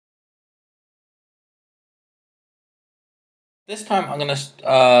This time I'm going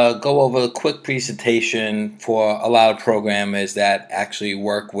to go over a quick presentation for a lot of programmers that actually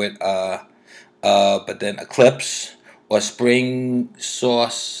work with but then Eclipse or Spring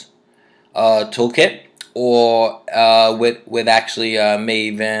Source Toolkit or with actually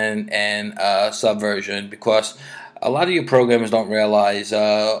Maven and Subversion, because a lot of you programmers don't realize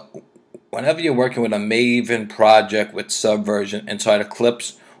whenever you're working with a Maven project with Subversion inside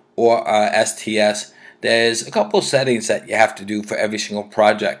Eclipse or STS, there's a couple settings that you have to do for every single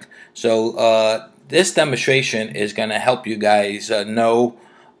project. So this demonstration is going to help you guys know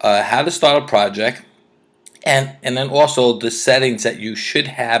how to start a project, and then also the settings that you should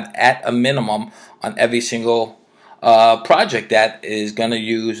have at a minimum on every single project that is going to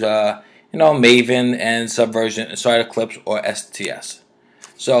use Maven and Subversion inside Eclipse or STS.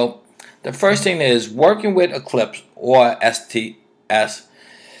 So the first thing is working with Eclipse or STS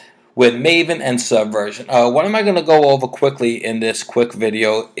with Maven and Subversion. What am I going to go over quickly in this quick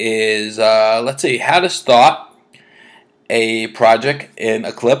video is, let's see, how to start a project in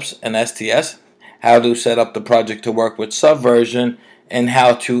Eclipse and STS, how to set up the project to work with Subversion, and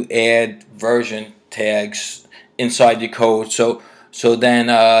how to add version tags inside your code. So then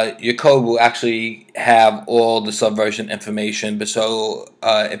your code will actually have all the Subversion information. But so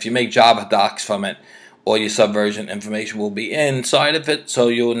if you make Java docs from it, all your Subversion information will be inside of it, so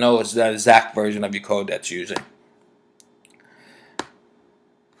you'll know it's the exact version of your code that's using.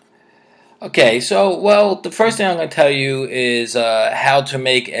 Okay, so, well, the first thing I'm going to tell you is how to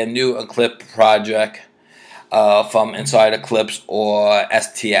make a new Eclipse project from inside Eclipse or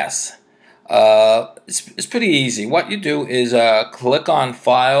STS. It's pretty easy. What you do is click on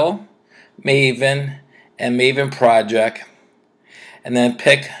File, Maven, and Maven Project, and then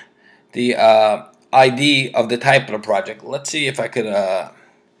pick the ID of the type of the project. Let's see if I could kind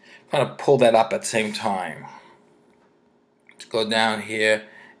of pull that up at the same time. Let's go down here,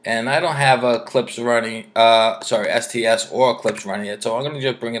 and I don't have Eclipse running, STS or Eclipse running yet, so I'm going to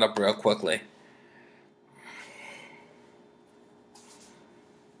just bring it up real quickly.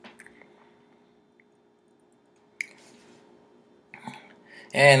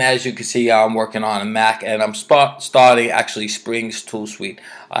 And as you can see, I'm working on a Mac, and I'm starting actually Spring's tool suite.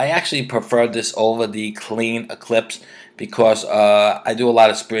 I actually prefer this over the clean Eclipse because I do a lot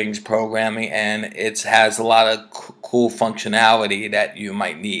of Spring's programming, and it has a lot of cool functionality that you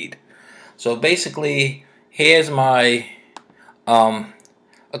might need. So basically, here's my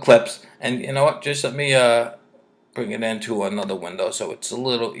Eclipse, and you know what? Just let me bring it into another window so it's a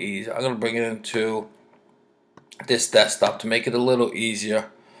little easier. I'm going to bring it into this desktop to make it a little easier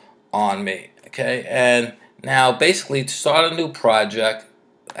on me. Okay, and now basically to start a new project,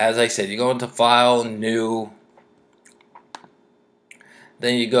 as I said, you go into File, New,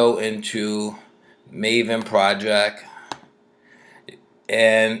 then you go into Maven Project,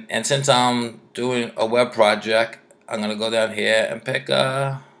 and since I'm doing a web project, I'm going to go down here and pick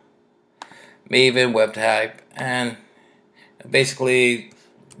Maven web type, and basically,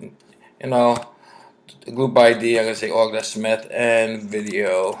 you know, the group ID, I'm going to say Johnathan Smith and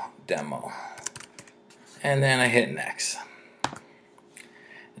video demo. And then I hit next.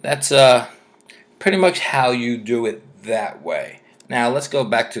 That's pretty much how you do it that way. Now let's go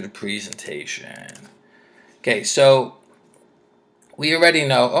back to the presentation. Okay, so we already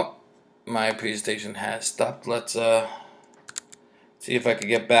know, oh, my presentation has stopped. Let's see if I can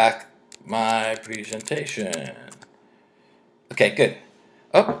get back my presentation. Okay, good.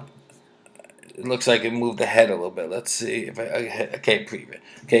 Oh, it looks like it moved ahead a little bit. Let's see if I hit okay, preview.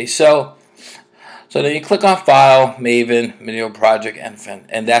 Okay, so then you click on File, Maven, Video Project,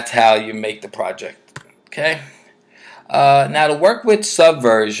 and that's how you make the project. Okay. Now to work with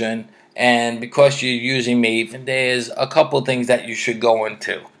Subversion, and because you're using Maven, there's a couple things that you should go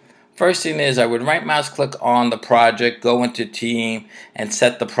into. First thing is I would right mouse click on the project, go into Team, and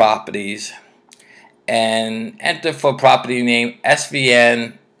set the properties, and enter for property name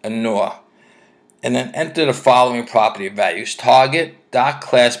SVN Anor. And then enter the following property values: target,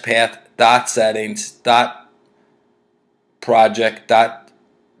 class path, settings, project,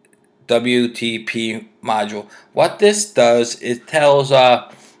 WTP module. What this does, it tells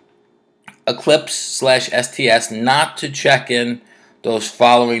Eclipse/STS not to check in those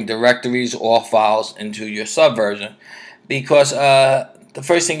following directories or files into your Subversion, because the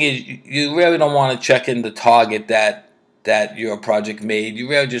first thing is you really don't want to check in the target that your project made. You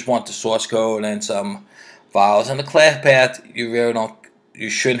really just want the source code and some files, and the class path you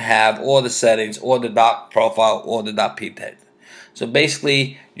shouldn't have, or the settings, or the .profile, or the .ptag. So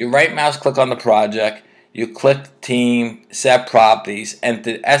basically, you right mouse click on the project, you click Team, set properties,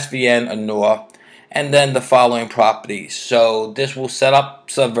 enter SVN Anor, and then the following properties. So this will set up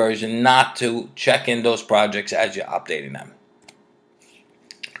Subversion not to check in those projects as you're updating them.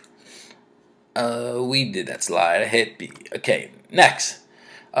 We did that slide. I hit B. Okay, next.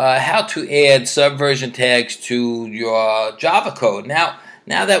 How to add Subversion tags to your Java code. Now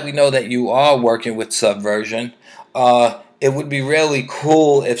that we know that you are working with Subversion, it would be really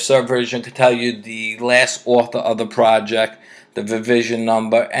cool if Subversion could tell you the last author of the project, the revision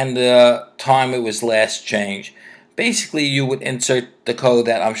number, and the time it was last changed. Basically, you would insert the code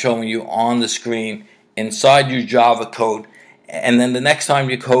that I'm showing you on the screen inside your Java code, and then the next time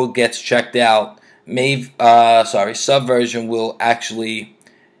your code gets checked out, Subversion will actually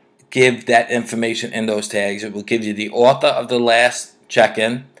give that information in those tags. It will give you the author of the last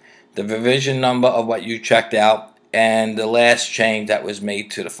check-in, the revision number of what you checked out, and the last change that was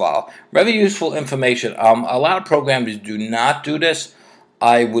made to the file. Very useful information. A lot of programmers do not do this.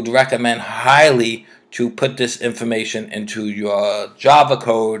 I would recommend highly to put this information into your Java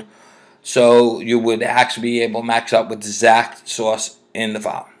code so you would actually be able to match up with the exact source in the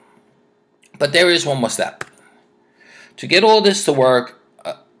file. But there is one more step. To get all this to work,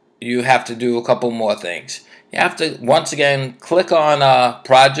 you have to do a couple more things. You have to, once again, click on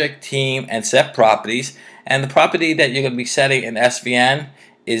Project, Team, and Set Properties. And the property that you're going to be setting in SVN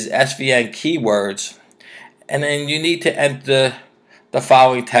is SVN Keywords. And then you need to enter the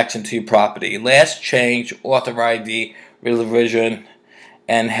following text into your property: last change, author ID, revision,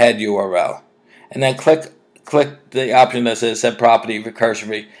 and head URL. And then click the option that says Set Property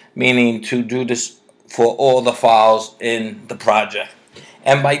Recursory, meaning to do this for all the files in the project.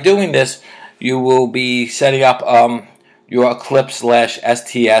 And by doing this, you will be setting up your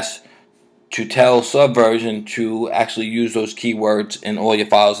Eclipse/STS to tell Subversion to actually use those keywords in all your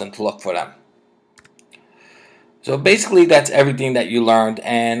files and to look for them. So basically, that's everything that you learned.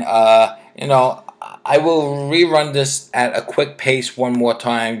 And you know, I will rerun this at a quick pace one more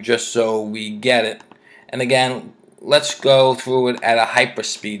time just so we get it. And again, let's go through it at a hyper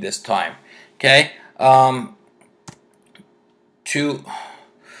speed this time. Okay.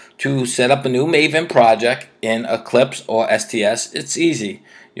 To set up a new Maven project in Eclipse or STS, it's easy.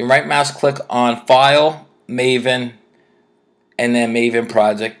 You right mouse click on File, Maven, and then Maven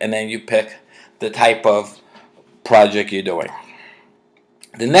Project, and then you pick the type of project you're doing.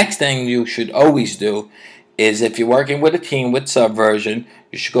 The next thing you should always do is, if you're working with a team with Subversion,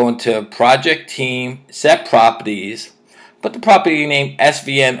 you should go into Project, Team, Set Properties, put the property name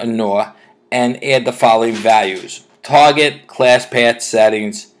SVN Honor, and add the following values: target, class path,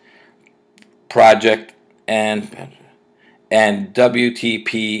 settings, project, and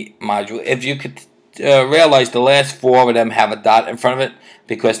WTP module. If you could realize, the last four of them have a dot in front of it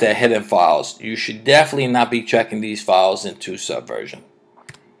because they're hidden files. You should definitely not be checking these files into Subversion.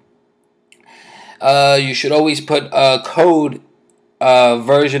 You should always put code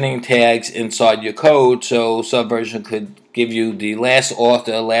versioning tags inside your code so Subversion could give you the last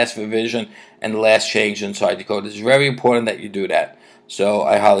author, last revision, and the last change inside your code. It's very important that you do that. So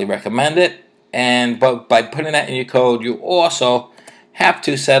I highly recommend it. But by putting that in your code, you also have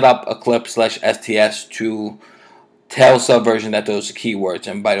to set up Eclipse/STS to tell Subversion that those are keywords.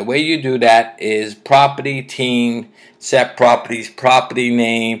 And by the way you do that is property, team, set properties, property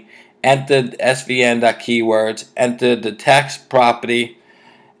name, enter svn.keywords, enter the text property,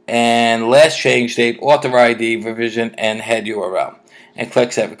 and last change date, author ID, revision, and head URL. And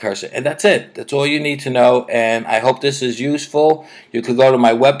click Set Recursor. And that's it. That's all you need to know. And I hope this is useful. You could go to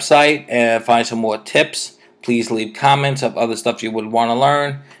my website and find some more tips. Please leave comments of other stuff you would want to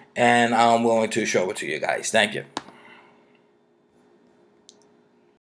learn. And I'm willing to show it to you guys. Thank you.